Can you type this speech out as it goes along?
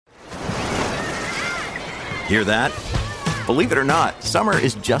Hear that? Believe it or not, summer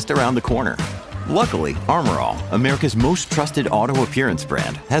is just around the corner. Luckily, Armor All, America's most trusted auto appearance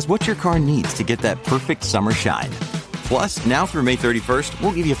brand, has what your car needs to get that perfect summer shine. Plus, now through May 31st,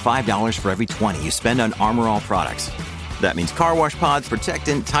 we'll give you $5 for every $20 you spend on Armor All products. That means car wash pods,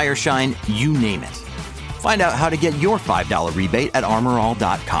 protectant, tire shine, you name it. Find out how to get your $5 rebate at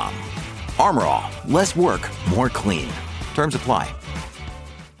armorall.com. Armor All, less work, more clean. Terms apply.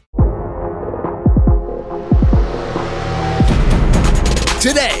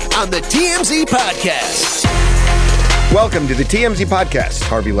 Today on the TMZ Podcast. Welcome to the TMZ Podcast.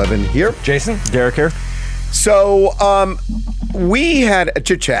 Harvey Levin here. Jason. Derek here. So we had a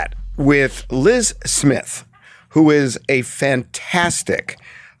chit chat with Liz Smith, who is a fantastic,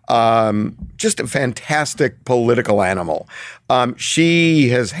 just a fantastic political animal. She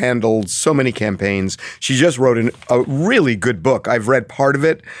has handled so many campaigns. She just wrote a really good book. I've read part of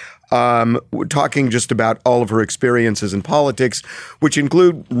it. We're talking just about all of her experiences in politics, which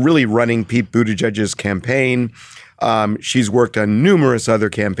include really running Pete Buttigieg's campaign. She's worked on numerous other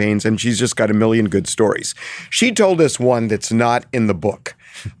campaigns, and she's just got a million good stories. She told us one that's not in the book,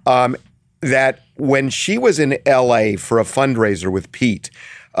 that when she was in L.A. for a fundraiser with Pete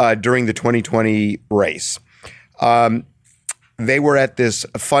during the 2020 race, they were at this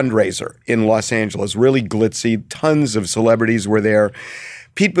fundraiser in Los Angeles, really glitzy. Tons of celebrities were there.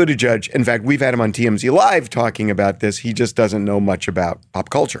 Pete Buttigieg, in fact, we've had him on TMZ Live talking about this. He just doesn't know much about pop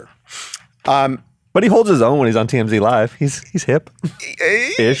culture. But he holds his own when he's on TMZ Live. He's hip.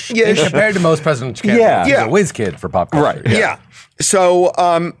 Ish. Yeah. Compared to most presidential candidates, he's a whiz kid for pop culture. Right. Yeah. So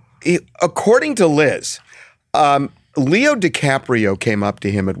according to Liz, Leo DiCaprio came up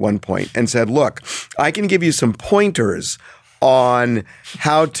to him at one point and said, look, I can give you some pointers on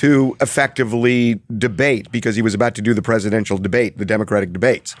how to effectively debate, because he was about to do the presidential debate, the Democratic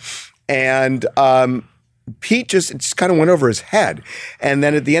debates. And Pete just kind of went over his head. And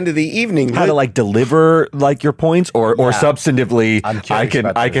then at the end of the evening, How to like deliver like your points or substantively,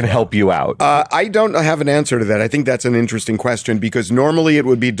 I can help you out. I don't have an answer to that. I think that's an interesting question, because normally it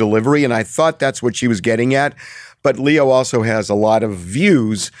would be delivery, and I thought that's what she was getting at. But Leo also has a lot of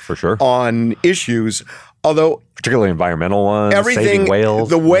views For sure. on issues. Although Particularly environmental ones, everything, saving whales.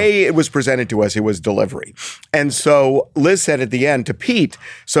 the way it was presented to us, it was delivery. And so Liz said at the end to Pete,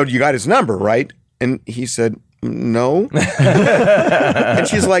 so you got his number, right? And he said, no. And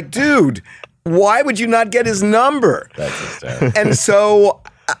she's like, dude, why would you not get his number? That's hysterical. And so,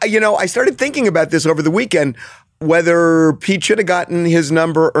 I started thinking about this over the weekend, whether Pete should have gotten his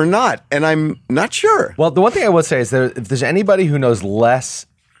number or not. And I'm not sure. Well, the one thing I would say is that if there's anybody who knows less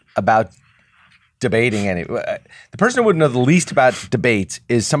about debating the person who would know the least about debates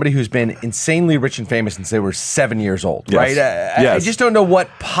is somebody who's been insanely rich and famous since they were 7 years old, Yes. right? I just don't know what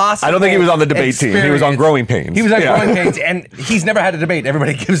possible. I don't think he was on the debate team. He was on Growing Pains. He was on Growing Pains, and he's never had a debate.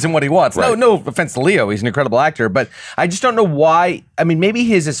 Everybody gives him what he wants. Right. No offense to Leo, he's an incredible actor, but I just don't know why. I mean, maybe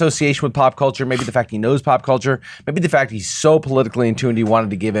his association with pop culture, maybe the fact he knows pop culture, maybe the fact he's so politically in tune, he wanted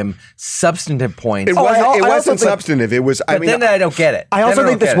to give him substantive points. It wasn't also think- substantive. It was, Then I don't get it. I also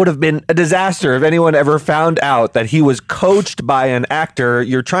think this would have been a disaster if anyone ever found out that he was coached by an actor.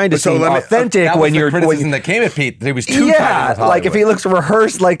 You're trying to So seem let me- authentic That was when the you're criticism that came at Pete. That he was too tight with like if he Hollywood. looks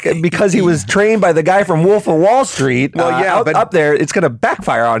rehearsed, like because he was trained by the guy from Wolf of Wall Street. Well, yeah, but- up there, it's going to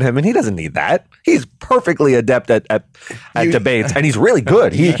backfire on him, and he doesn't need that. He's perfectly adept at debates, and he's really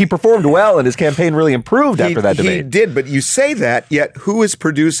good. He performed well, and his campaign really improved after that debate. He did, but you say that, yet who is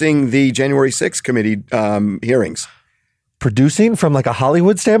producing the January 6th committee hearings? Producing from like a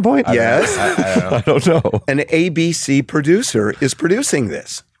Hollywood standpoint? Yes. I don't know. An ABC producer is producing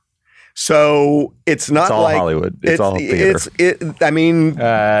this. So it's not It's all like Hollywood. It's all theater.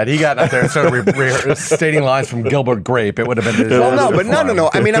 He got up there and started stating lines from Gilbert Grape. It would have been. Well,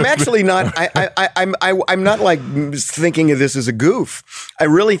 no. I mean, I'm actually not. I'm not like thinking of this as a goof. I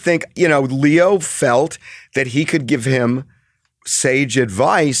really think Leo felt that he could give him sage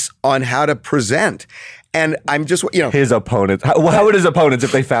advice on how to present. And I'm just, His opponents. How would his opponents,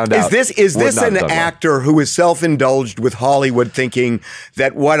 if they found out? Is this an actor who is self-indulged with Hollywood, thinking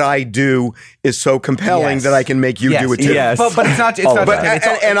that what I do is so compelling that I can make you do it too? Yes. But it's not. It's not.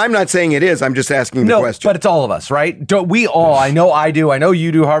 And I'm not saying it is. I'm just asking the question. But it's all of us, right? Don't we all? I know I do. I know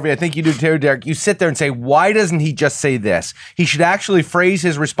you do, Harvey. I think you do too, Derek. You sit there and say, why doesn't he just say this? He should actually phrase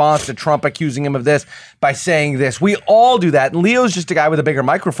his response to Trump accusing him of this by saying this. We all do that. And Leo's just a guy with a bigger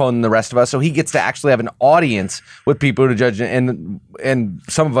microphone than the rest of us, so he gets to actually have an audience with Pete Buttigieg, and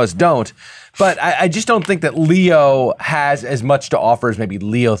some of us don't. But I just don't think that Leo has as much to offer as maybe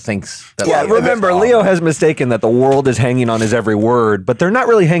Leo thinks. That Yeah, remember, Leo has mistaken that the world is hanging on his every word, but they're not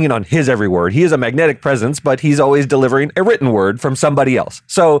really hanging on his every word. He is a magnetic presence, but he's always delivering a written word from somebody else.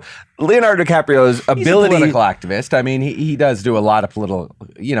 So Leonardo DiCaprio's ability... He's a political activist. I mean, he does do a lot of political...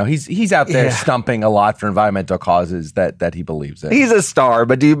 he's out there stumping a lot for environmental causes that he believes in. He's a star,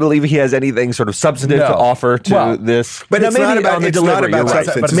 but do you believe he has anything sort of substantive to offer to this? But it's not about the delivery. It's not about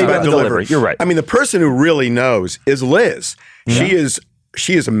substance. It's about delivery. You're right. I mean, the person who really knows is Liz.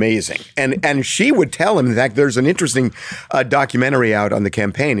 She is amazing. And she would tell him, in fact, there's an interesting documentary out on the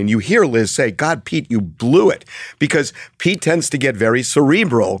campaign, and you hear Liz say, God, Pete, you blew it. Because Pete tends to get very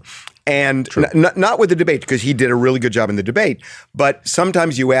cerebral. And not with the debate, because he did a really good job in the debate, but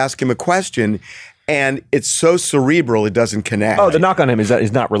sometimes you ask him a question and it's so cerebral it doesn't connect. Oh, the knock on him is that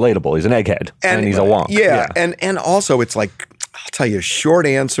he's not relatable. He's an egghead and he's a wonk. Yeah. And also it's like, I'll tell you, short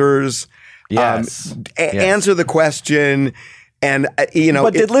answers. Yes. Answer the question. And,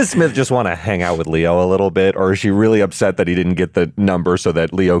 But did Liz Smith just want to hang out with Leo a little bit, or is she really upset that he didn't get the number so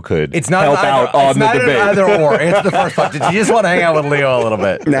that Leo could help out on the debate? It's not either or. It's the first part. Did you just want to hang out with Leo a little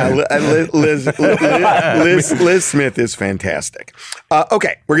bit? Now, Liz Smith is fantastic.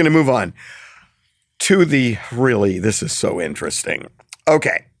 Okay, we're going to move on to this is so interesting.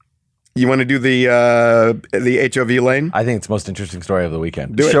 Okay. You want to do the HOV lane? I think it's the most interesting story of the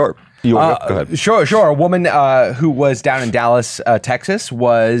weekend. Do it. Sure. Go ahead. Sure. A woman who was down in Dallas, Texas,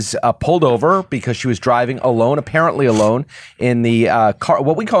 was pulled over because she was driving apparently alone, in the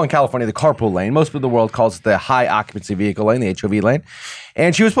what we call in California the carpool lane. Most of the world calls it the high occupancy vehicle lane, the HOV lane.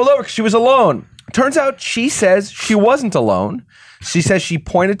 And she was pulled over because she was alone. Turns out she says she wasn't alone. She says she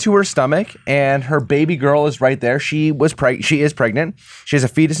pointed to her stomach and her baby girl is right there. She is pregnant. She has a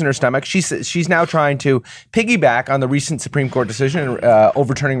fetus in her stomach. She's now trying to piggyback on the recent Supreme Court decision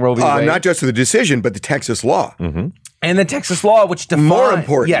overturning Roe v. Wade. Not just the decision, but the Texas law. Mm-hmm. And the Texas law, which defines... More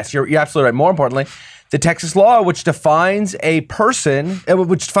important. Yes, you're absolutely right. More importantly, the Texas law, which defines a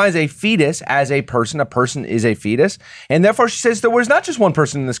fetus as a person is a fetus. And therefore, she says there was not just one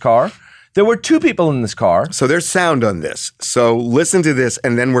person in this car. There were two people in this car. So there's sound on this. So listen to this,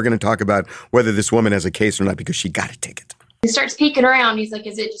 and then we're going to talk about whether this woman has a case or not, because she got a ticket. He starts peeking around. He's like,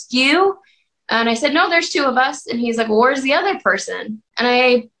 is it just you? And I said, no, there's two of us. And he's like, well, where's the other person? And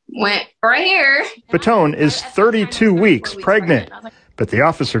I went, right here. Fatone is 32 weeks pregnant, but the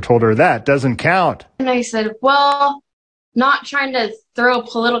officer told her that doesn't count. And I said, well, not trying to throw a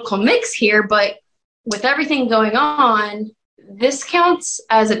political mix here, but with everything going on, this counts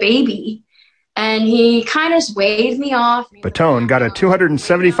as a baby. And he kind of waved me off. Fatone got a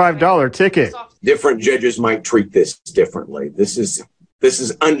 $275 ticket. Different judges might treat this differently. This is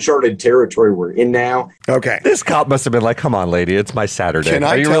uncharted territory we're in now. Okay. This cop must have been like, come on, lady, it's my Saturday. Can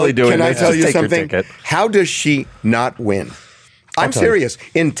Are you really doing Can this? I tell Just you take your something? ticket. How does she not win? I'm tell you. serious.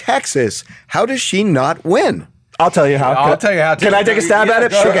 In Texas, how does she not win? I'll tell you how. I'll tell you how. Can I take a stab at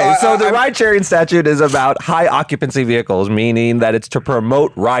it? Okay, so the ride-sharing statute is about high occupancy vehicles, meaning that it's to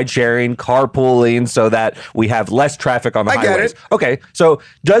promote ride-sharing, carpooling, so that we have less traffic on the highways. I get it. Okay, so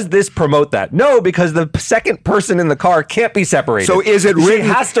does this promote that? No, because the second person in the car can't be separated. So is it written?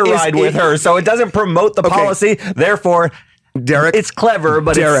 She has to ride with her, so it doesn't promote the policy. Therefore, Derek, it's clever,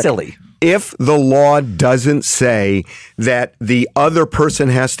 but it's silly. If the law doesn't say that the other person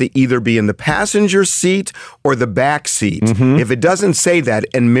has to either be in the passenger seat or the back seat, if it doesn't say that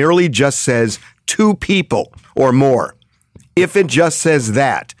and merely just says two people or more, if it just says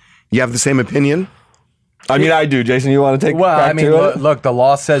that, you have the same opinion? I mean, I do. Jason, you want to take back to it? Look, the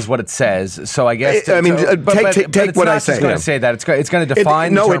law says what it says. So I guess... take what I say. It's going to say that. It's going to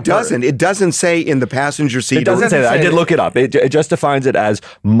define... No, it doesn't. It doesn't say in the passenger seat. It doesn't say that. I did look it up. It just defines it as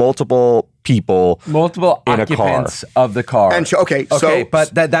multiple people in occupants a car. of the car. And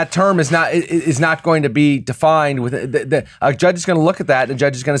but that term is not going to be defined with a judge is going to look at that and a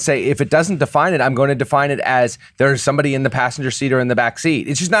judge is going to say, if it doesn't define it, I'm going to define it as there's somebody in the passenger seat or in the back seat.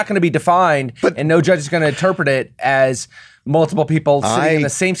 It's just not going to be defined, and no judge is going to interpret it as multiple people sitting in the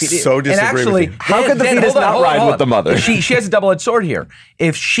same seat. So disagree with you. How could the fetus not ride with the mother? She has a double-edged sword here.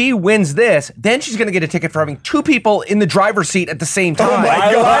 If she wins this, then she's going to get a ticket for having two people in the driver's seat at the same time. Oh my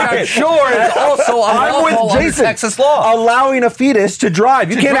God. I'm sure it's also unlawful under Texas law. Allowing a fetus to drive.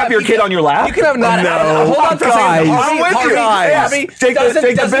 You can't have your kid on your lap. You can have hold on for a guys. second. I'm with you guys.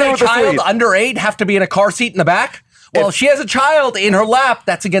 Doesn't a child under 8 have to be in a car seat in the back? Well, if she has a child in her lap,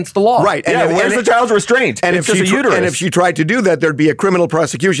 that's against the law. Right. Yeah, where's the child's restraint? And It's if just she a uterus. and if she tried to do that, there'd be a criminal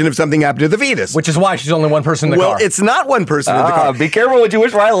prosecution if something happened to the fetus. Which is why she's only one person in the car. Well, it's not one person in the car. Be careful what you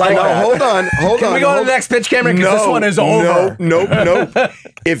wish for. I like No, that. hold on. Can we go on to the next pitch, Cameron? Because this one is over. No.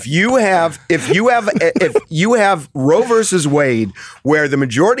 If you have Roe versus Wade, where the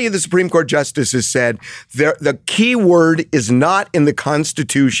majority of the Supreme Court justices said the key word is not in the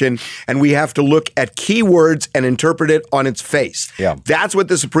Constitution, and we have to look at key words and interpret it on its face. Yeah. That's what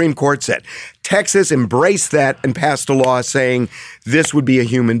the Supreme Court said. Texas embraced that and passed a law saying this would be a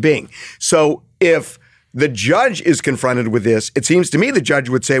human being. So if the judge is confronted with this, it seems to me the judge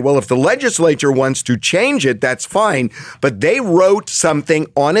would say, well, if the legislature wants to change it, that's fine. But they wrote something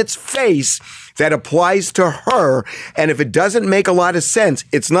on its face that applies to her. And if it doesn't make a lot of sense,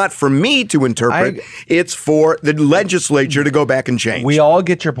 it's not for me to interpret. It's for the legislature to go back and change. We all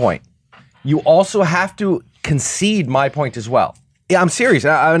get your point. You also have to concede my point as well. Yeah, I'm serious.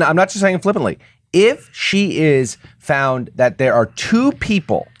 I'm not just saying it flippantly. If she is found that there are two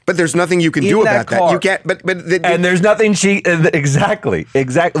people, but there's nothing you can do about that. You can't. And there's nothing she exactly.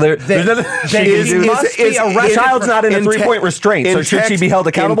 There's nothing she can do. The child's not in a 3-point restraint, so should she be held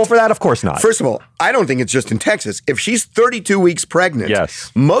accountable for that? Of course not. First of all, I don't think it's just in Texas. If she's 32 weeks pregnant,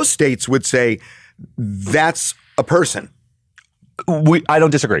 yes, most states would say that's a person. I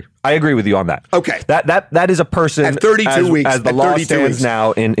don't disagree. I agree with you on that. Okay. That is a person at 32 weeks. As the law stands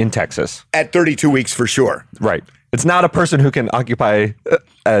now in Texas. At 32 weeks for sure. Right. It's not a person who can occupy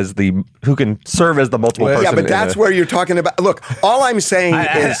who can serve as the multiple person. Yeah, but that's where you're talking about. Look, all I'm saying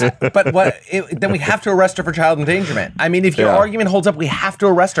is. But then we have to arrest her for child endangerment. I mean, if your argument holds up, we have to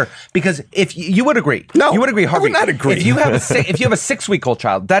arrest her because if you would agree, no, you would agree, Harvey. I would not agree. If you have a 6-week-old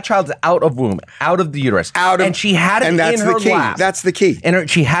child, that child's out of womb, out of the uterus, and she had it in her lap. That's the key. And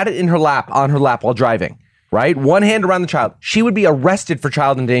she had it in her lap, on her lap while driving. Right? One hand around the child. She would be arrested for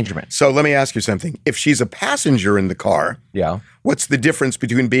child endangerment. So let me ask you something. If she's a passenger in the car, what's the difference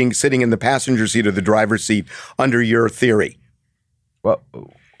between sitting in the passenger seat or the driver's seat under your theory? Well,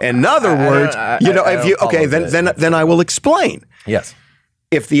 in other words, then I will explain. Yes.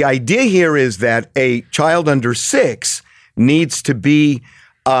 If the idea here is that a child under 6 needs to be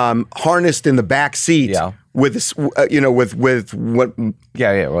harnessed in the back seat with what? A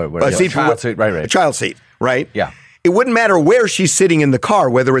child seat, right? A child seat. Right? Yeah. It wouldn't matter where she's sitting in the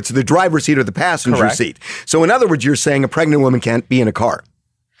car, whether it's the driver's seat or the passenger seat. So in other words, you're saying a pregnant woman can't be in a car.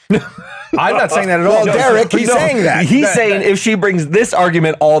 I'm not saying that at all. Well, Derek, he's saying that. He's saying if she brings this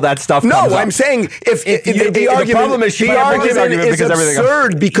argument, all that stuff comes up. I'm saying if the argument, the problem is the argument is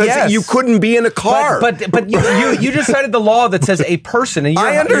absurd because you couldn't be in a car. But you just cited the law that says a person. And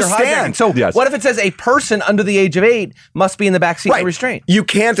I understand. So what if it says a person under the age of 8 must be in the backseat of restraint? You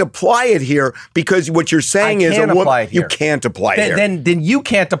can't apply it here because what you're saying is a woman. You can't apply it here. Then you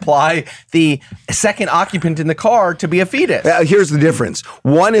can't apply the second occupant in the car to be a fetus. Here's the difference.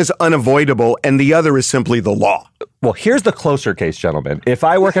 One is unavoidable and the other is simply the law. Well, here's the closer case, gentlemen. If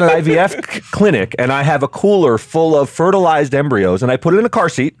I work in an IVF clinic and I have a cooler full of fertilized embryos and I put it in a car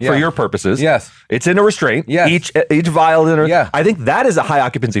seat for your purposes, it's in a restraint, each vial in I think that is a high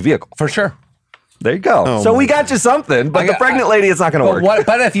occupancy vehicle. For sure. There you go. So we got you something, but the pregnant lady, it's not going to work.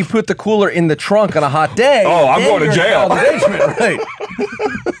 But if you put the cooler in the trunk on a hot day, I'm going to jail. Right.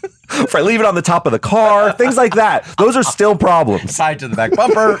 If I leave it on the top of the car, things like that. Those are still problems. Tied to the back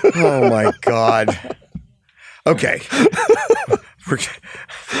bumper. Oh my God. Okay.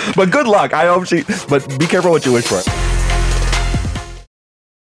 But good luck. I hope but be careful what you wish for.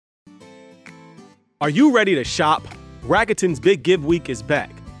 Are you ready to shop? Rakuten's Big Give Week is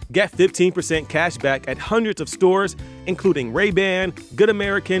back. Get 15% cash back at hundreds of stores, including Ray-Ban, Good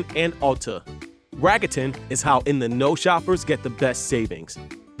American, and Ulta. Rakuten is how in-the-know shoppers get the best savings.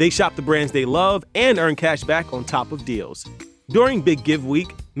 They shop the brands they love and earn cash back on top of deals. During Big Give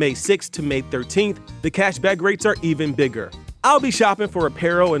Week, May 6th to May 13th, the cashback rates are even bigger. I'll be shopping for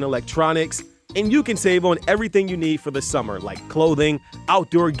apparel and electronics, and you can save on everything you need for the summer, like clothing,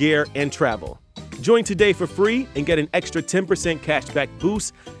 outdoor gear, and travel. Join today for free and get an extra 10% cashback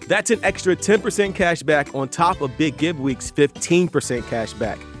boost. That's an extra 10% cashback on top of Big Give Week's 15%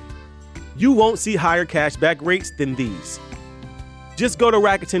 cashback. You won't see higher cashback rates than these. Just go to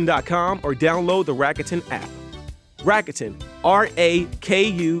Rakuten.com or download the Rakuten app. Rakuten,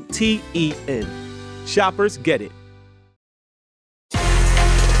 Rakuten. Shoppers get it.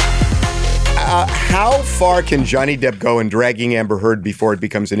 How far can Johnny Depp go in dragging Amber Heard before it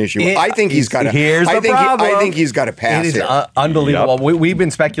becomes an issue? I think he's got to. Here's the problem. I think he's got to pass. It is unbelievable. Yep. We've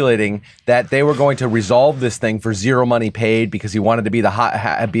been speculating that they were going to resolve this thing for zero money paid because he wanted to be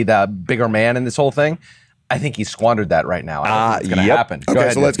the bigger man in this whole thing. I think he squandered that right now. I don't think it's going to happen. Go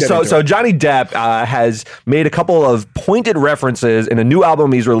ahead. So let's get So, into so it. Johnny Depp has made a couple of pointed references in a new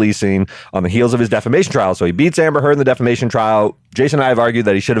album he's releasing on the heels of his defamation trial. So he beats Amber Heard in the defamation trial. Jason and I have argued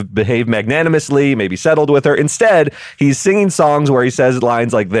that he should have behaved magnanimously, maybe settled with her. Instead, he's singing songs where he says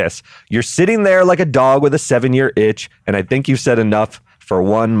lines like this: "You're sitting there like a dog with a 7-year itch, and I think you've said enough for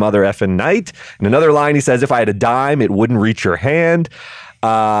one mother effing night." In another line, he says, "If I had a dime, it wouldn't reach your hand."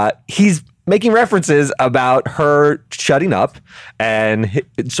 He's making references about her shutting up and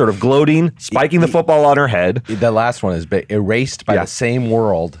sort of gloating, spiking the football on her head. The last one is erased by the same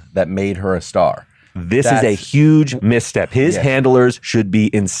world that made her a star. This is a huge misstep. His handlers should be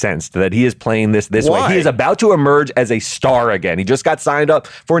incensed that he is playing this way. He is about to emerge as a star again. He just got signed up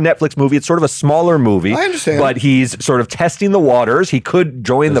for a Netflix movie. It's sort of a smaller movie. I understand. But he's sort of testing the waters. He could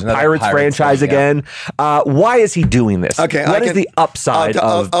join the Pirates franchise thing, again. Why is he doing this? Okay, what is the upside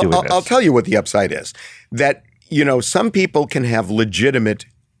of doing this? I'll tell you what the upside is. That, some people can have legitimate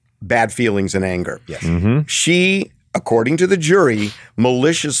bad feelings and anger. Yes. Mm-hmm. She, according to the jury,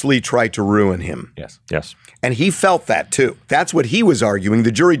 maliciously tried to ruin him. Yes. Yes. And he felt that too. That's what he was arguing.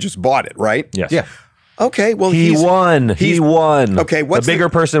 The jury just bought it, right? Yes. Yeah. Okay, well, He won. Okay, the bigger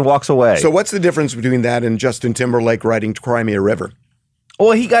person walks away. So what's the difference between that and Justin Timberlake writing Crimea River?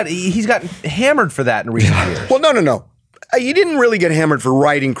 Well, he's gotten hammered for that in recent years. Well, no. He didn't really get hammered for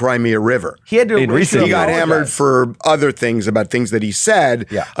writing Crimea River. He had to. He got hammered for other things about things that he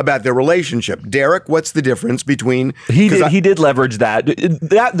said about their relationship. Derek, what's the difference between he did leverage that?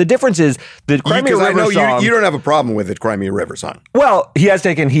 The difference is the Crimea River I know song. you don't have a problem with the Crimea River song. Well, he has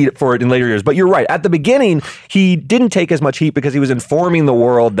taken heat for it in later years, but you're right. At the beginning, he didn't take as much heat because he was informing the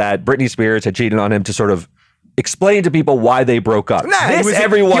world that Britney Spears had cheated on him to sort of explain to people why they broke up.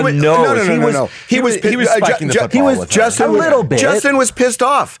 Everyone knows. No. He was spiking the football with her. Justin a little bit. Justin was pissed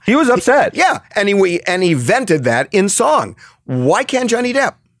off. He was upset. And he vented that in song. Why can't Johnny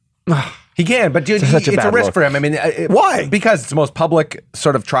Depp? He can, but dude, it's a risk for him. I mean, why? Because it's the most public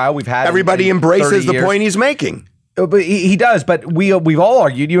sort of trial we've had. Everybody in embraces 30 the years. point he's making. But he does. But we've all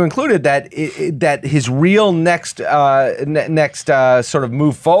argued, you included, that his real next sort of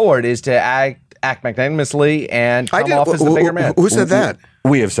move forward is to act magnanimously and come off as the bigger man. Who said that?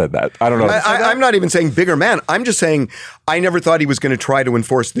 We have said that. I don't know. I'm not even saying bigger man. I'm just saying I never thought he was going to try to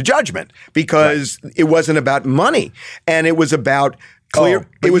enforce the judgment because it wasn't about money and it was about clearing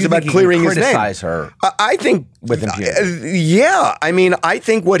his name. Criticize her. I think with impunity. I mean, I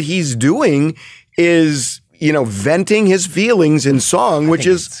think what he's doing is venting his feelings in song, which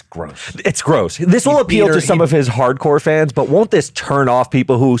is gross. It's gross. This will appeal to some of his hardcore fans, but won't this turn off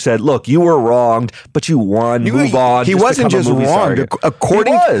people who said, "Look, you were wronged, but you won. Move on." He wasn't just wronged.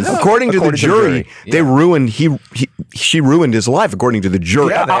 According to the jury, they ruined. She ruined his life, according to the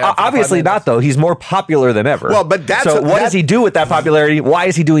jury. Obviously not, though. He's more popular than ever. Well, but what does he do with that popularity? Why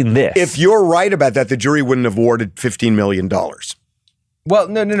is he doing this? If you're right about that, the jury wouldn't have awarded $15 million. Well,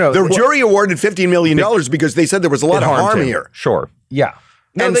 no. The jury awarded $15 million because they said there was a lot of harm here. Sure. Yeah.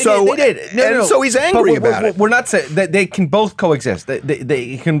 No, and they did. So he's angry about it. We're not saying that they can both coexist.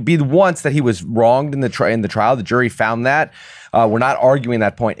 They can be the once that he was wronged in the trial. The jury found that. We're not arguing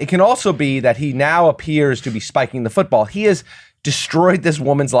that point. It can also be that he now appears to be spiking the football. He has destroyed this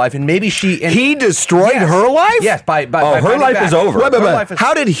woman's life, and maybe he destroyed her life. Yes, by her life is over.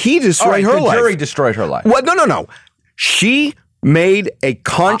 How did he destroy her life? The jury destroyed her life. What? No. She made a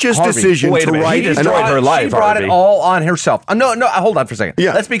conscious decision to write and destroyed her life. She brought it all on herself. No, hold on for a second.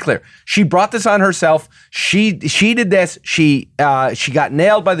 Yeah. Let's be clear. She brought this on herself. She did this. She got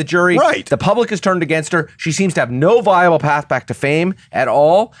nailed by the jury. Right. The public has turned against her. She seems to have no viable path back to fame at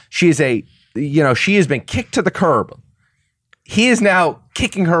all. She has been kicked to the curb. He is now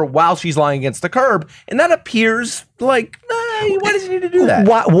kicking her while she's lying against the curb, and that appears like, why does he need to do that?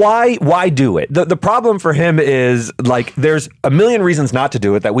 Why do it? The problem for him is, there's a million reasons not to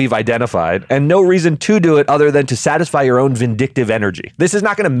do it that we've identified, and no reason to do it other than to satisfy your own vindictive energy. This is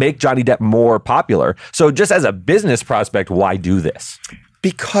not going to make Johnny Depp more popular. So just as a business prospect, why do this?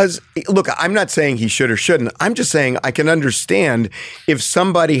 Because, look, I'm not saying he should or shouldn't. I'm just saying I can understand if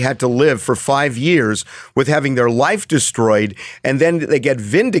somebody had to live for 5 years with having their life destroyed and then they get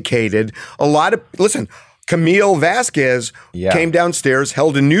vindicated. Listen, Camille Vasquez came downstairs,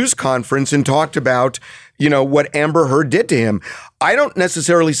 held a news conference and talked about, what Amber Heard did to him. I don't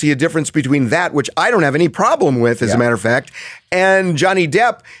necessarily see a difference between that, which I don't have any problem with, as a matter of fact, and Johnny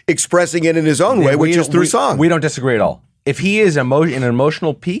Depp expressing it in his own way, which is through song. We don't disagree at all. If he is in an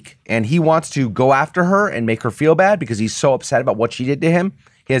emotional peak and he wants to go after her and make her feel bad because he's so upset about what she did to him,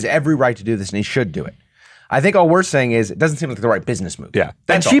 he has every right to do this and he should do it. I think all we're saying is it doesn't seem like the right business move. Yeah.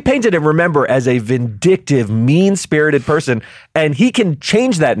 And she painted him, remember, as a vindictive, mean-spirited person, and he can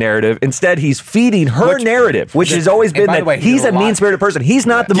change that narrative. Instead, he's feeding her narrative, which has always been that he's a mean-spirited person. He's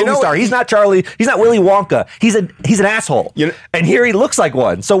not the movie star. He's not Charlie. He's not Willy Wonka. He's an asshole. And here he looks like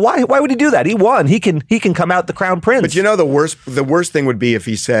one. So why would he do that? He won. He can come out the crown prince. But the worst thing would be if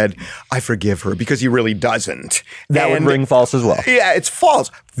he said, I forgive her, because he really doesn't. That would ring false as well. Yeah, it's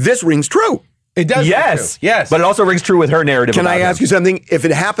false. This rings true. It does. Yes. Yes. But it also rings true with her narrative. Can I ask you something? If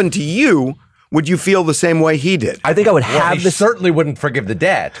it happened to you, would you feel the same way he did? I think I would he certainly wouldn't forgive the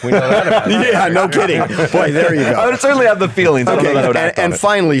debt. We know that about him. Yeah, no kidding. Boy, there you go. I would certainly have the feelings. I don't know that I would act on and it.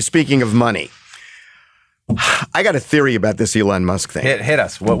 finally, speaking of money, I got a theory about this Elon Musk thing. Hit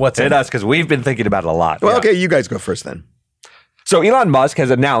us. What's Hit us, because we've been thinking about it a lot. Well, okay, you guys go first then. So Elon Musk has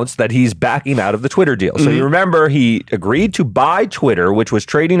announced that he's backing out of the Twitter deal. So you remember he agreed to buy Twitter, which was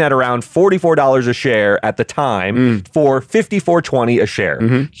trading at around $44 a share at the time, for $54.20 a share.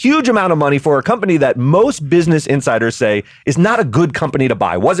 Huge amount of money for a company that most business insiders say is not a good company to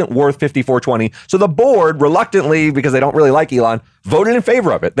buy, wasn't worth $54.20. So the board, reluctantly, because they don't really like Elon, voted in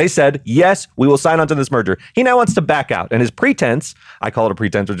favor of it. They said, yes, we will sign on to this merger. He now wants to back out. And his pretense, I call it a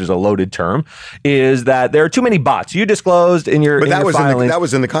pretense, which is a loaded term, is that there are too many bots. You disclosed in your But filing. that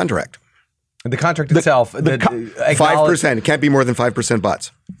was in the contract. The contract itself. 5%. It can't be more than 5%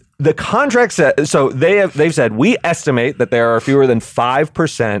 bots. The contract said, so they've said, we estimate that there are fewer than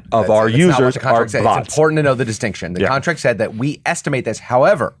 5% of our users are bots. It's important to know the distinction. The contract said that we estimate this.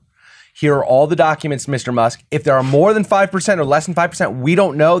 However, here are all the documents, Mr. Musk. If there are more than 5% or less than 5%, we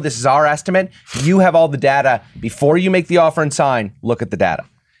don't know. This is our estimate. You have all the data. Before you make the offer and sign, look at the data.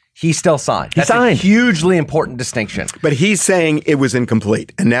 He still signed. That's a hugely important distinction. But he's saying it was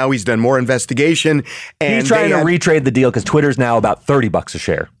incomplete, and now he's done more investigation. And he's trying to retrade the deal because Twitter's now about $30 a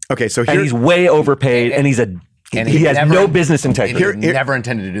share. Okay, so and he's way overpaid, and he has no business integrity. He never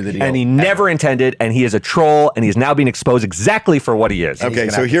intended to do the deal. And he never intended, and he is a troll, and he's now being exposed exactly for what he is. Okay,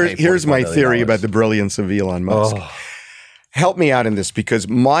 so here's my theory about the brilliance of Elon Musk. Help me out in this, because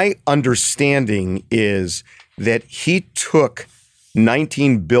my understanding is that he took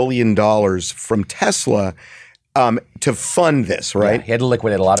 $19 billion from Tesla to fund this, right? Yeah, he had to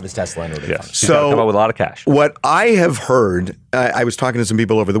liquidate a lot of his Tesla in order to fund it. He's got to come up with a lot of cash. What I have heard, I was talking to some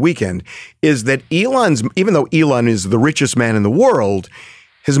people over the weekend, is that even though Elon is the richest man in the world,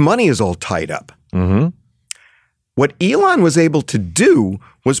 his money is all tied up. What Elon was able to do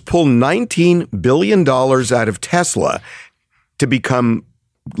was pull $19 billion out of Tesla to become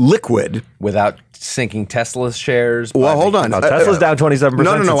liquid. Without sinking Tesla's shares. Well, hold on. No, Tesla's down 27%.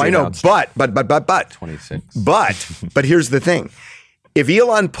 No, I know. But 26. But here's the thing. If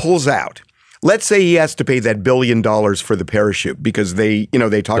Elon pulls out, let's say he has to pay that $1 billion for the parachute because they talked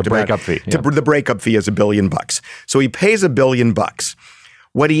about the breakup fee. The breakup fee is $1 billion. So he pays $1 billion.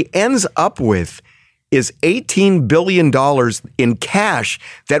 What he ends up with is $18 billion in cash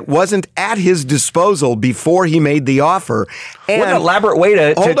that wasn't at his disposal before he made the offer. And what an elaborate way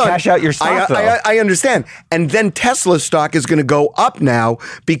to cash out your stock, though. I understand. And then Tesla stock is going to go up now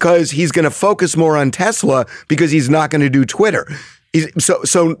because he's going to focus more on Tesla because he's not going to do Twitter.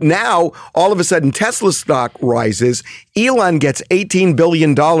 So now, all of a sudden, Tesla stock rises. Elon gets $18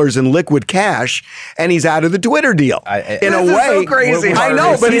 billion in liquid cash, and he's out of the Twitter deal. In a way, so crazy. I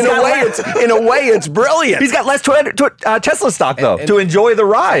know, but in a way, it's brilliant. He's got less Tesla stock though to enjoy the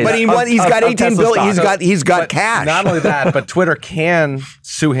rise. But he's got $18 billion. He's got cash. Not only that, but Twitter can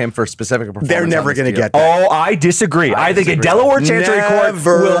sue him for specific performance. They're never going to get that. Oh, I disagree. I think a Delaware Chancery Court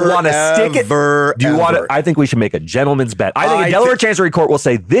will want to stick it. Do you want to? I think we should make a gentleman's bet. I think a Delaware Chancery Court will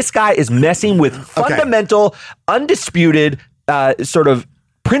say this guy is messing with fundamental, undisputed sort of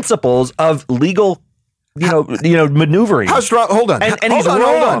principles of legal, maneuvering. How strong? Hold on. And he's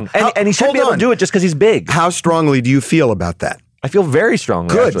wrong. And he shouldn't be able to do it just because he's big. How strongly do you feel about that? I feel very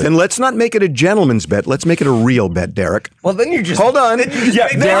strongly. Good. Actually. Then let's not make it a gentleman's bet. Let's make it a real bet, Derek. Well, then you just hold on.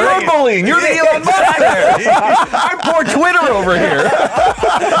 You're bullying. You're the Elon Musk there. I'm poor Twitter over here.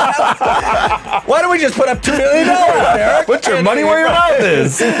 Why don't we just put up $2 million, Derek? Put your money where your mouth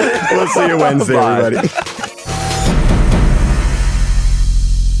is. We'll see you Wednesday, everybody.